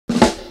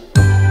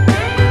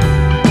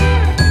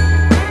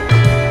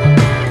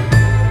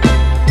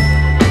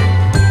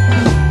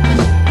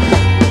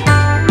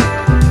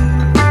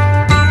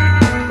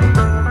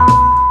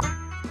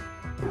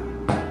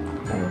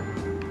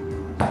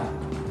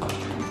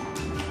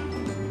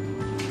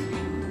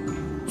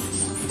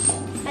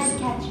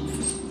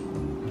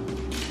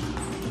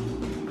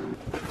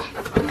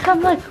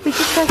Come look, we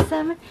just got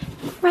some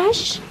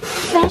fresh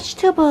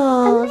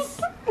vegetables.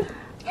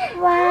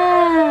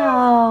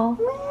 Wow.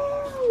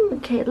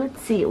 Okay,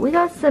 let's see. We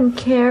got some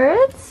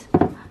carrots.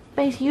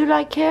 Face, you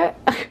like carrot?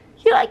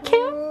 You like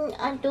carrot?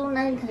 I don't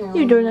like carrot.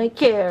 You don't like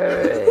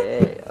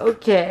carrot.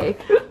 Okay,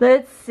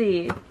 let's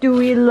see. Do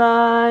we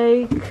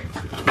like...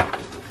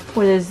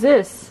 What is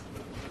this?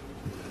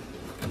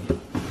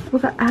 We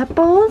got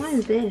apples. What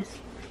is this?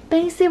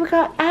 Banksy, we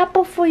got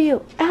apple for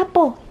you.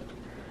 Apple.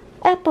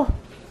 Apple.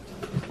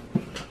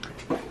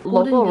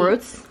 Local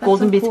roots.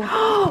 Golden beets.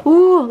 Cool.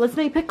 Ooh, let's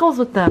make pickles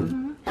with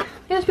them.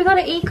 Yes, we got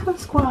an acorn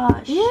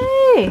squash.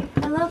 Yay!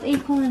 I love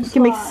acorn squash. You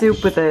can make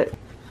soup with it.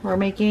 We're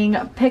making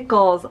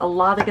pickles. A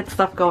lot of good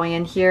stuff going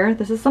in here.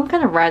 This is some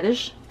kind of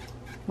radish.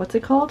 What's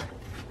it called?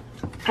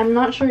 I'm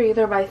not sure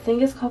either, but I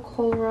think it's called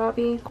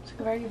kohlrabi. It's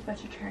very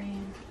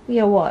vegetarian.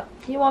 Yeah, what?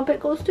 You want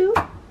pickles too?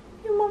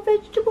 You want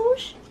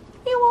vegetables?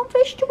 You want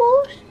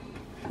vegetables?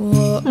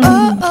 Whoa,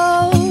 oh,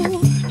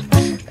 oh.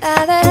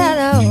 La, da, da,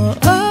 da,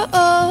 oh,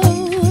 oh.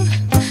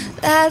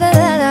 La, da,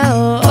 da, da,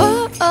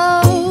 oh,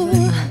 oh.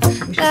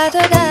 La,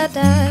 da, da,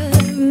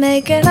 da.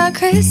 Making our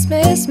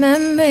Christmas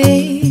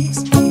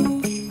memories.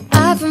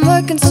 I've been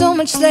working so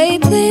much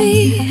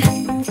lately,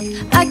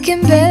 I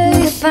can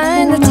barely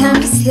find the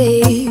time to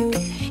sleep.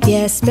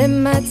 Yeah, I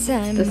spend my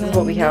time. This is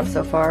what we have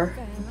so far.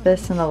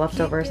 This and the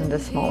leftovers in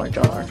this smaller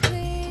jar.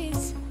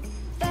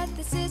 That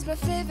this is my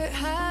favorite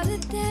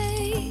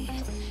holiday.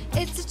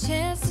 It's a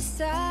chance to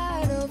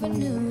start over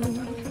new.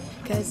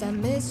 Cause I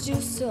missed you,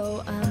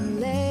 so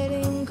I'm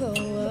letting go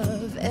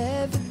of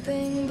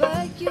everything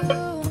but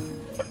you.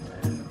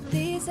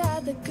 These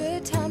are the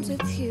good times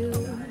with you.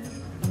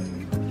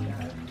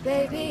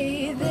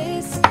 Baby,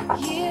 this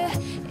year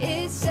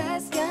it's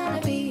just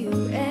gonna be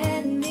you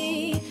and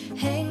me.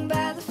 Hang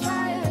by the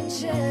fire and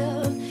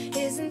chill.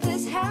 Isn't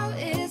this how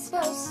it's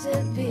supposed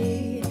to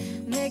be?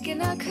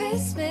 Making our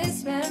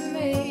Christmas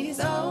memories.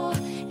 Oh,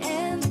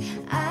 and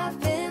I've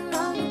been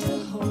longing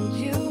to hold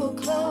you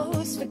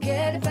close.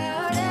 Forget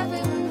about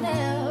everyone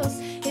else.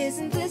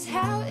 Isn't this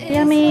how it's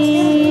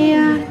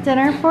Yummy!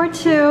 Dinner for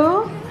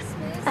two.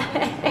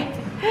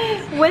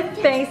 With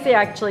Banksy,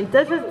 actually.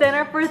 This is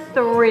dinner for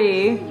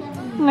three.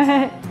 Oh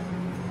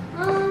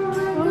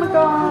my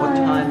god. What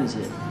time is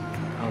it?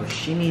 Oh,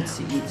 she needs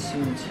to eat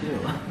soon too.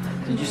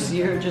 Did you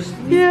see her just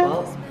leap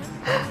up?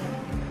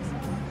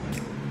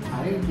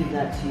 I didn't give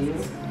that to you.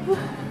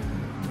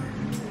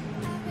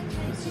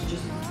 This is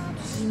just...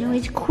 You know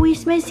it's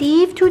Christmas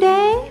Eve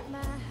today,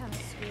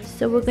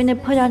 so we're gonna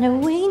put on a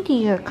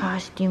reindeer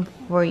costume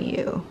for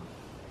you.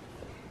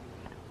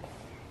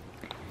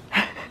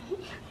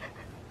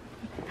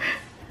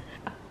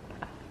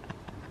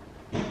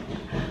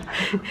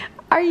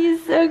 Are you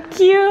so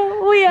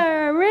cute? We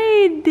are a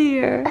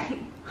reindeer.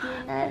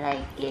 I like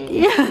it.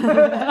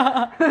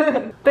 Yeah.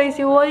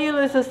 Basie, what are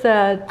you so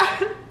sad?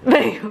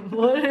 Babe,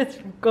 what is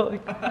going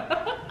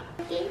on?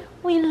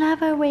 We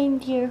love a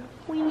reindeer.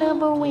 We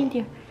love a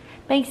reindeer.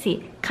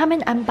 Basie, come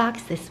and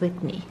unbox this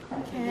with me.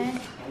 Okay.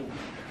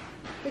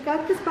 We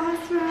got this box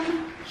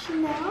from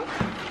Chanel.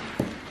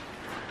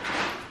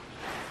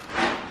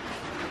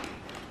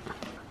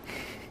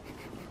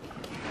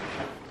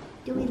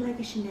 Do we like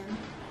a Chanel?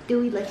 Do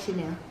we like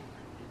Chanel?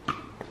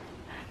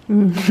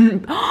 Oh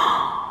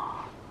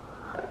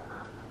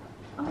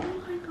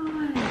my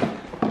god.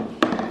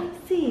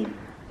 Let's see.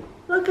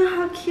 Look at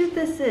how cute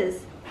this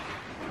is.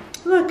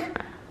 Look.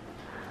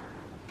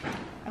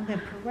 I'm gonna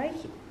put right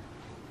here.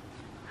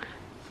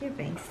 Here,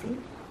 Banksy.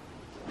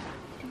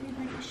 Do we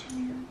like a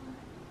Chanel?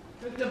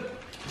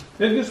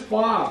 Biggest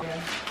flop.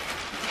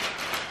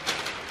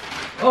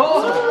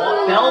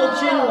 Oh,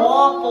 Belgian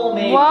waffle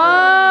maker.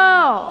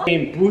 Wow!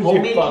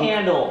 Homemade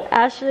candle.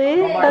 Ashley,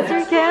 that's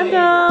your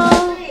candle.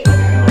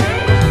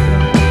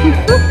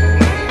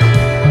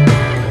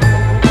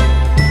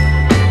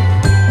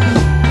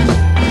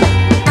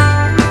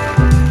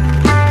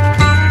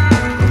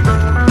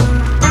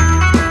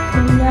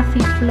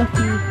 Fluffy,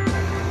 fluffy.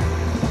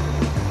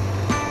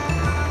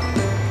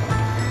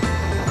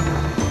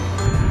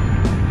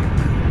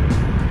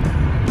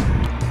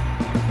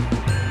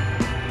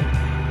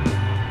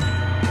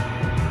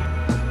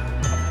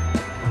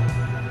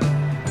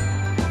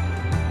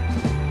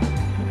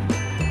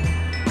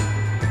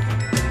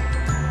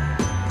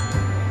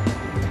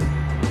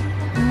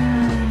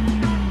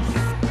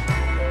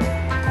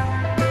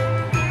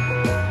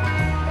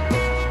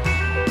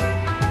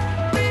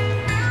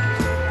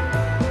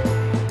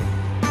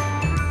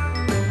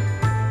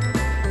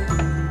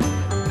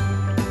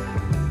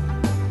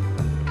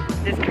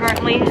 It's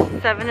currently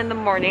 7 in the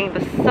morning.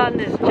 The sun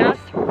is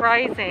just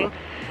rising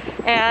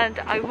and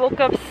I woke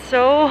up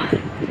so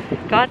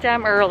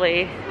goddamn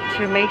early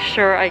to make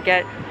sure I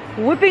get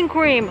whipping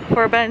cream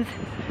for Ben's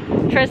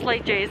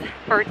Translate J's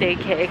birthday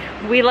cake.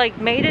 We like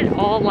made it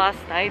all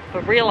last night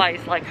but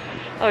realized like,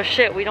 oh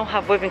shit, we don't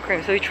have whipping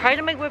cream. So we tried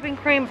to make whipping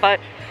cream but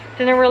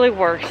didn't really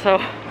work. So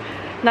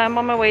now I'm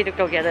on my way to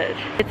go get it.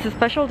 It's a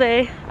special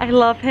day. I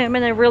love him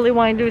and I really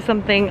want to do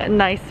something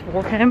nice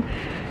for him.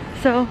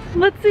 So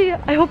let's see.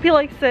 I hope he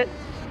likes it.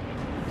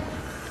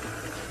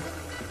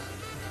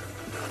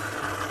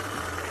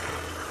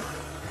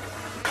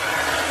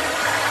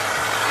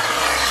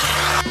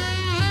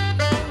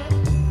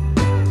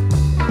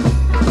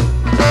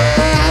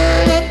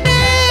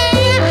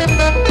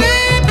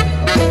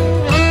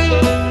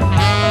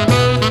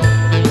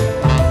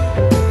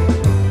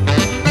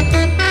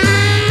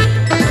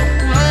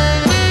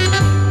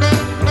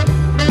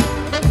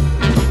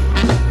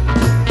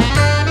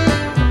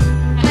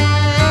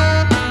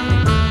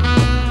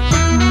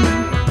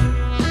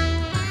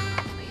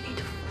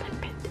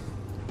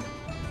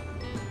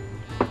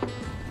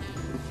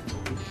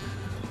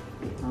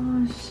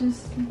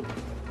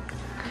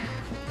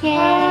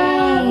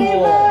 Happy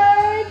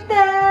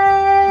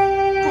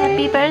birthday!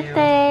 Happy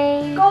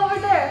birthday! Go over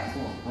there.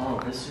 Oh,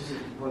 this is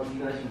what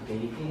you guys are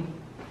baking?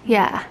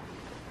 Yeah.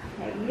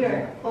 Hey,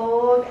 you're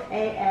old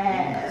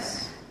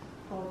AF.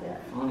 Hold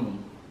it. Funny.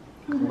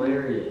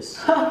 Hilarious.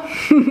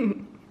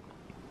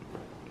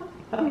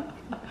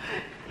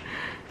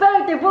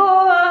 Birthday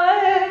boy!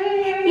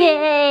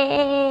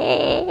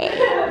 Yay!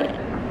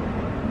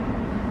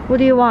 What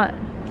do you want?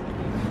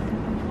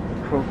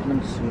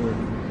 Crocodile sword.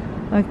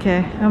 Okay,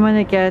 I'm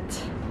gonna get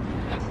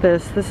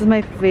this. This is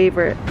my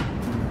favorite.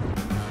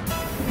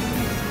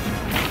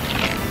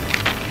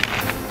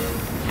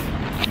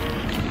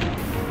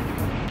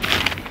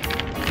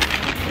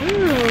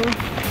 Ooh.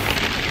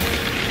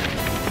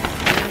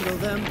 Jingle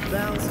them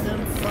bells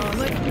and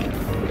frolic.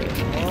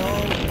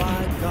 Oh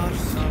my gosh,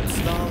 some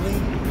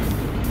stalling.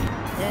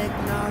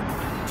 Eggnog,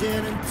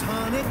 gin and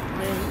tonic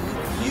make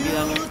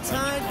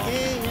Yuletide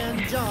gay and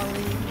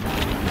jolly.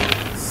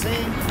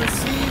 Same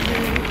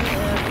procedure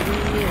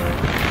every year. I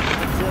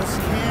just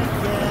can't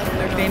get it.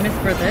 They're famous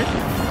for this. I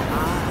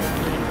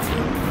drink to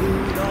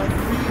Rudolph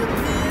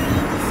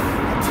reappears.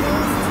 A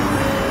toast to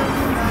him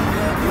that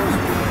never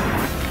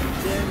speaks.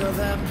 Jingle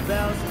them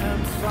bells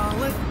and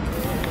frolic.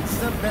 It's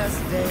the best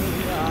day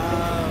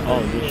of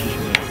Oh, this is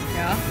good.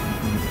 Yeah.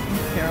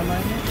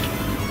 Caramel.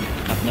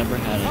 I've never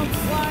had it.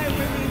 Fly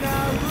with me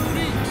now,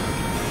 Rudy.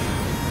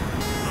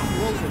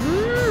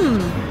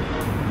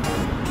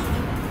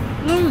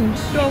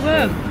 So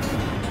good.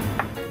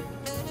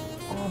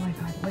 Oh my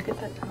god, look at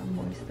that, how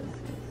moist this is.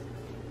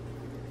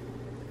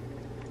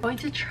 Going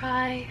to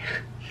try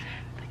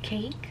the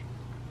cake.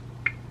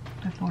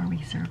 Before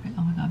we serve it,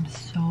 oh my god, I'm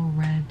so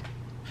red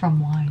from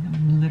wine.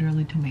 I'm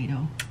literally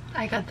tomato.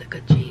 I got the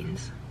good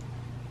genes.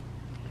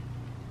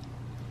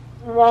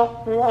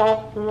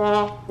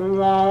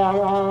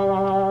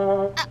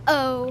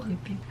 Uh-oh.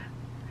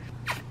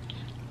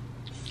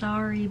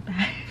 Sorry, babe.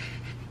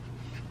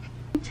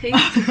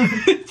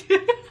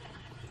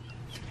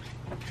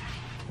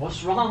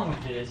 What's wrong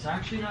with it? It's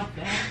actually not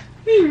bad.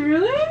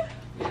 Really?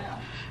 Yeah.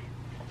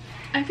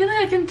 I feel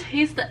like I can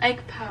taste the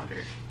egg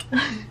powder.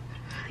 I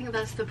think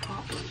that's the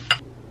problem.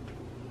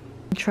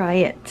 Try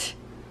it.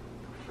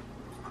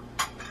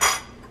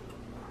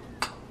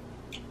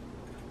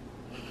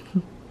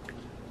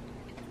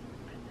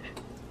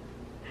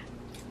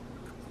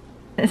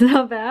 It's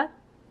not bad?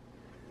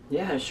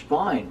 Yeah, it's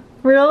fine.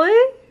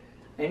 Really?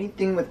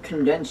 Anything with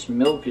condensed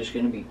milk is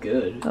gonna be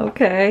good.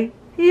 Okay.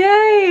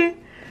 Yay!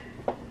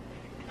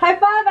 High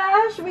five,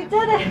 Ash! We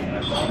did it!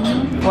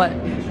 What?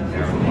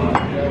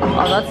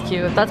 Oh, that's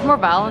cute. That's more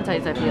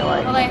Valentine's, I feel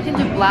like. Well, I can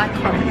do black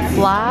hearts.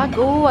 Black?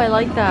 Oh, I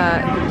like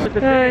that.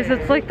 Guys,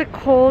 it's like the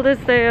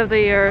coldest day of the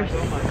year.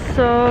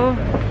 So,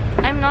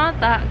 I'm not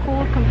that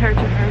cool compared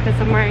to her because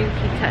I'm wearing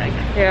P-Tech.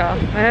 yeah,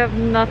 I have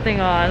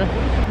nothing on.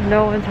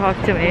 No one talk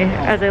to me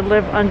as I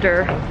live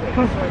under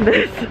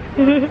this.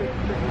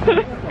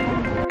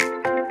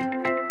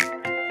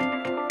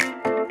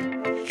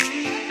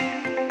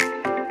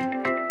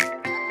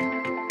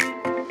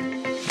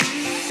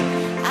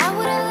 I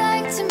would have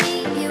liked to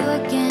meet you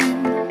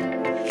again.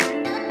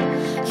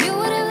 You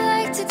would have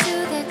liked to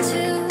do that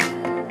too.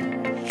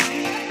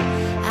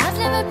 I've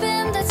never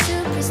been that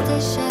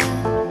superstitious,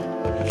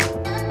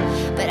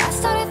 but I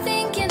started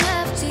thinking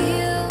after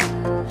you,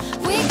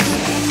 we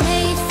could be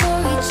made for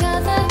each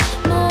other,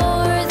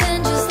 more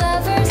than just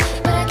lovers.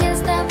 But I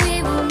guess that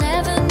we will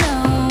never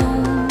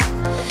know,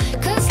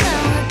 'cause now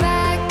we're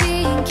back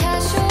being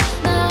casual,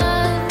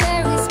 not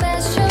very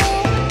special.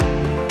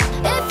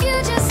 If you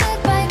just said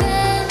by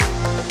then,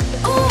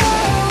 ooh,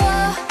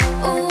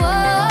 ooh, ooh,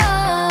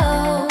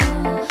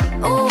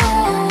 ooh,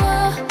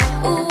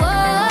 ooh, ooh,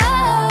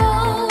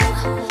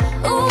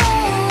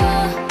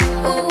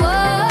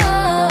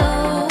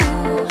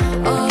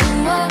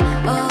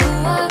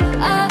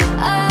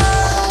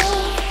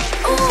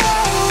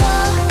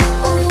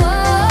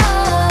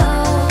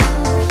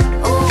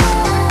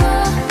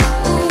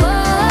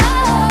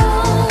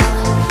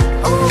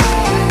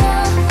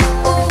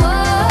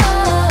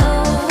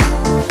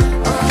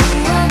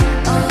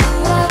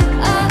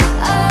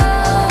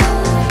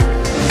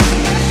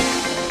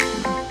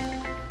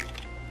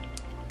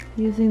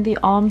 Using the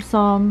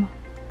omsom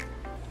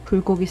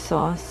bulgogi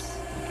sauce.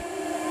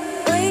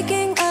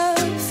 waking up,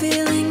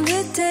 feeling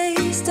the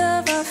taste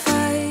of our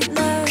fight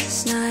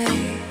last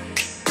night.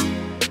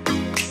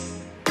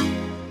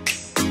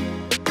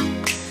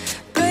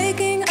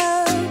 Breaking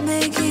up,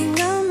 making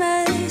a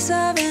mess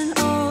of an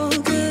all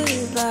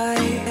good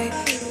life.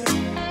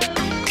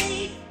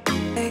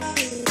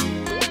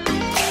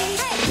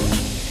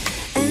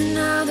 And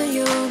now that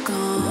you're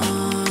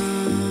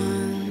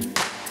gone,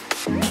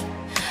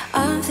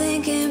 I'm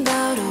thinking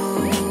about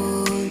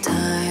old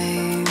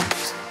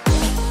times.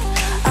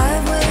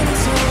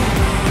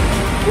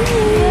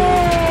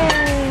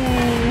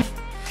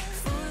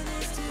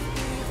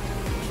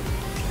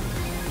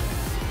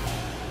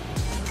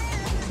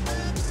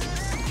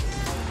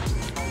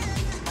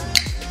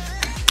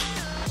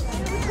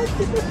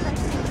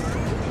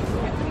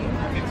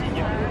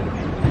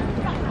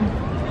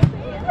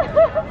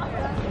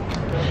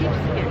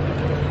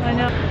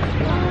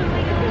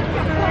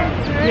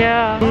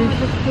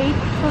 the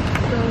cake looks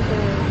so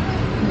good.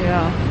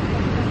 Yeah.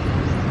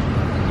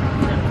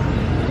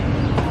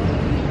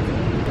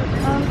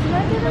 Can I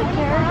get a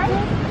carrot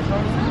cake?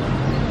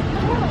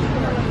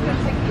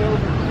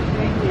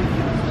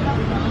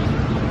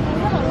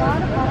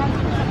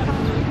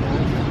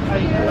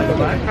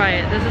 Try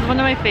it. This is one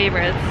of my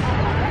favorites.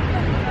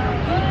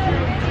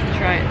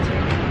 Try it.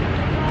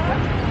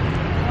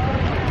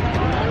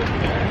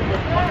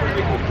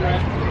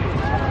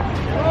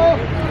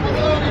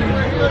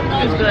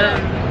 It's good.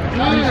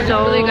 It's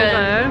so really good.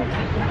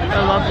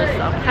 I love this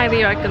stuff.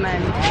 Highly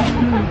recommend.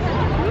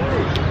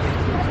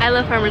 I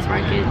love farmers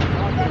market.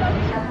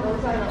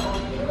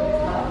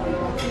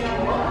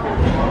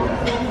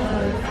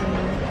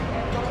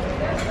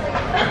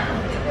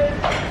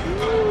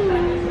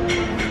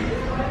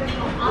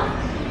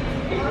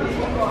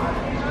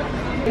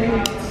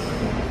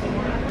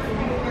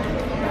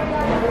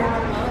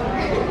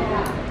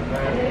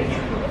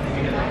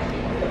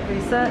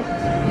 Reset?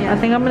 Yeah. I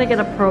think I'm gonna get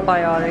a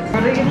probiotic.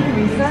 What are you getting?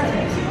 Reset?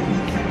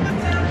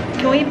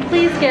 Can we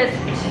please get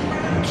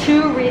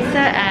 2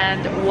 reset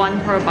and 1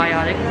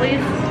 probiotic,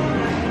 please?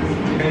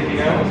 Anything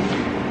else?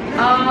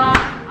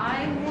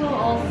 I will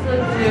also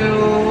do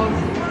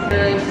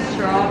the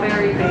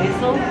strawberry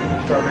basil.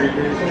 Strawberry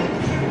basil?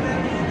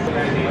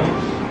 Anything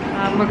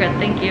else? We're good,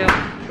 thank you.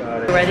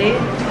 Got it. Ready?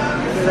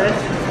 Do this.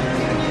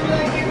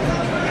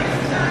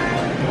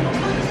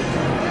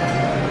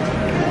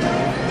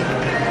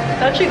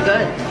 It's actually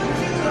good.